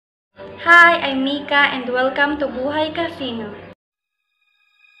Hi, I'm Mika and welcome to Buhay Casino.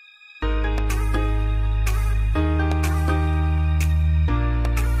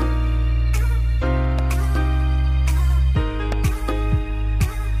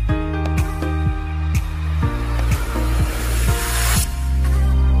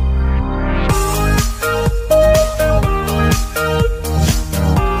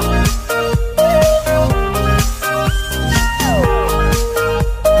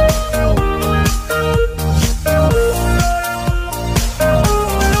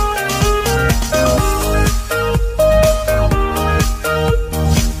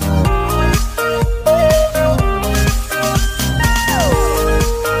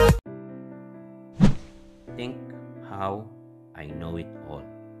 Think how I know it all.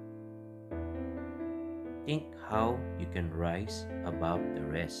 Think how you can rise above the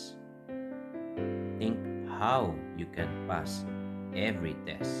rest. Think how you can pass every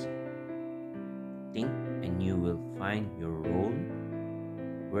test. Think and you will find your role.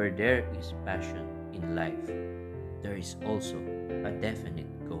 Where there is passion in life, there is also a definite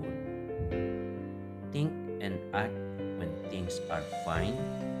goal. Think and act when things are fine.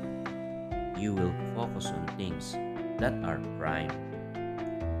 You will focus on things that are prime.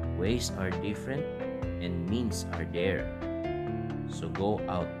 Ways are different and means are there. So go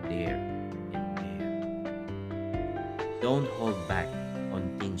out there and dare. Don't hold back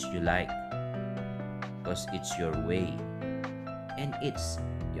on things you like, cause it's your way and it's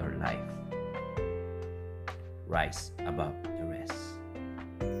your life. Rise above the rest.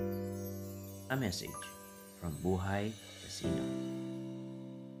 A message from Buhay Casino.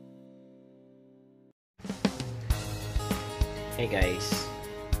 Hey guys,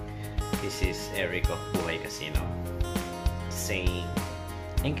 this is Eric of Buhay Casino saying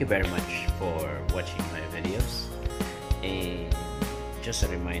thank you very much for watching my videos, and just a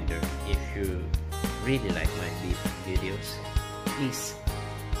reminder, if you really like my videos, please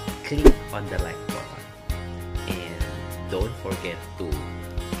click on the like button and don't forget to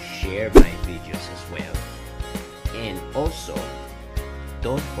share my videos as well, and also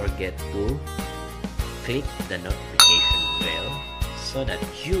don't forget to click the notification bell so that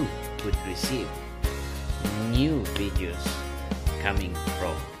you would receive new videos coming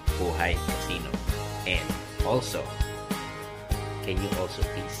from Buhay Casino. And also, can you also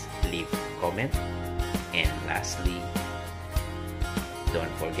please leave a comment? And lastly,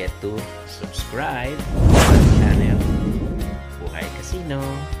 don't forget to subscribe to our channel Buhay Casino.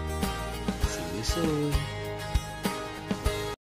 See you soon.